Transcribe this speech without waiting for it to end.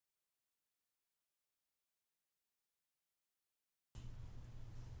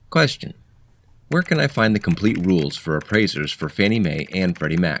Question: where can I find the complete rules for appraisers for Fannie Mae and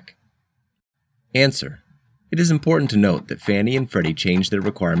Freddie Mac? Answer: it is important to note that Fannie and Freddie change their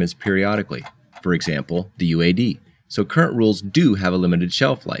requirements periodically, for example, the UAD, so current rules do have a limited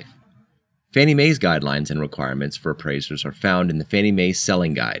shelf life. Fannie Mae's guidelines and requirements for appraisers are found in the Fannie Mae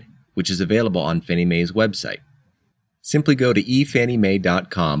Selling Guide, which is available on Fannie Mae's website. Simply go to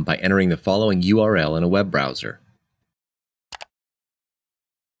efanniemae.com by entering the following URL in a web browser.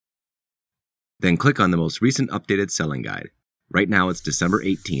 Then click on the most recent updated Selling Guide. Right now it's December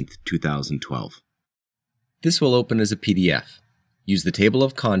 18th, 2012. This will open as a PDF. Use the table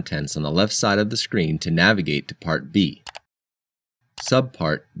of contents on the left side of the screen to navigate to Part B.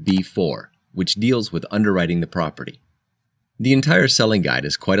 Subpart B4, which deals with underwriting the property. The entire Selling Guide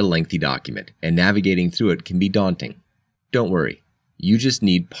is quite a lengthy document, and navigating through it can be daunting. Don't worry, you just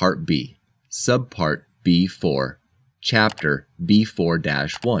need Part B, Subpart B4, Chapter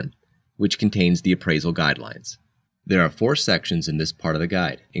B4-1, which contains the appraisal guidelines. There are 4 sections in this part of the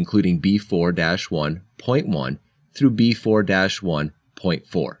guide, including B4-1.1 through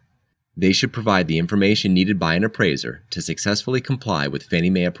B4-1.4. They should provide the information needed by an appraiser to successfully comply with Fannie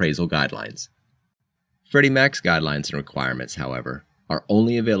Mae appraisal guidelines. Freddie Mac's guidelines and requirements, however, are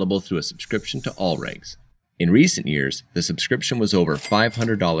only available through a subscription to all regs. In recent years, the subscription was over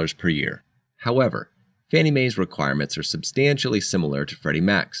 $500 per year. However, Fannie Mae's requirements are substantially similar to Freddie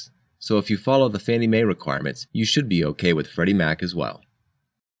Mac's, so if you follow the Fannie Mae requirements, you should be okay with Freddie Mac as well.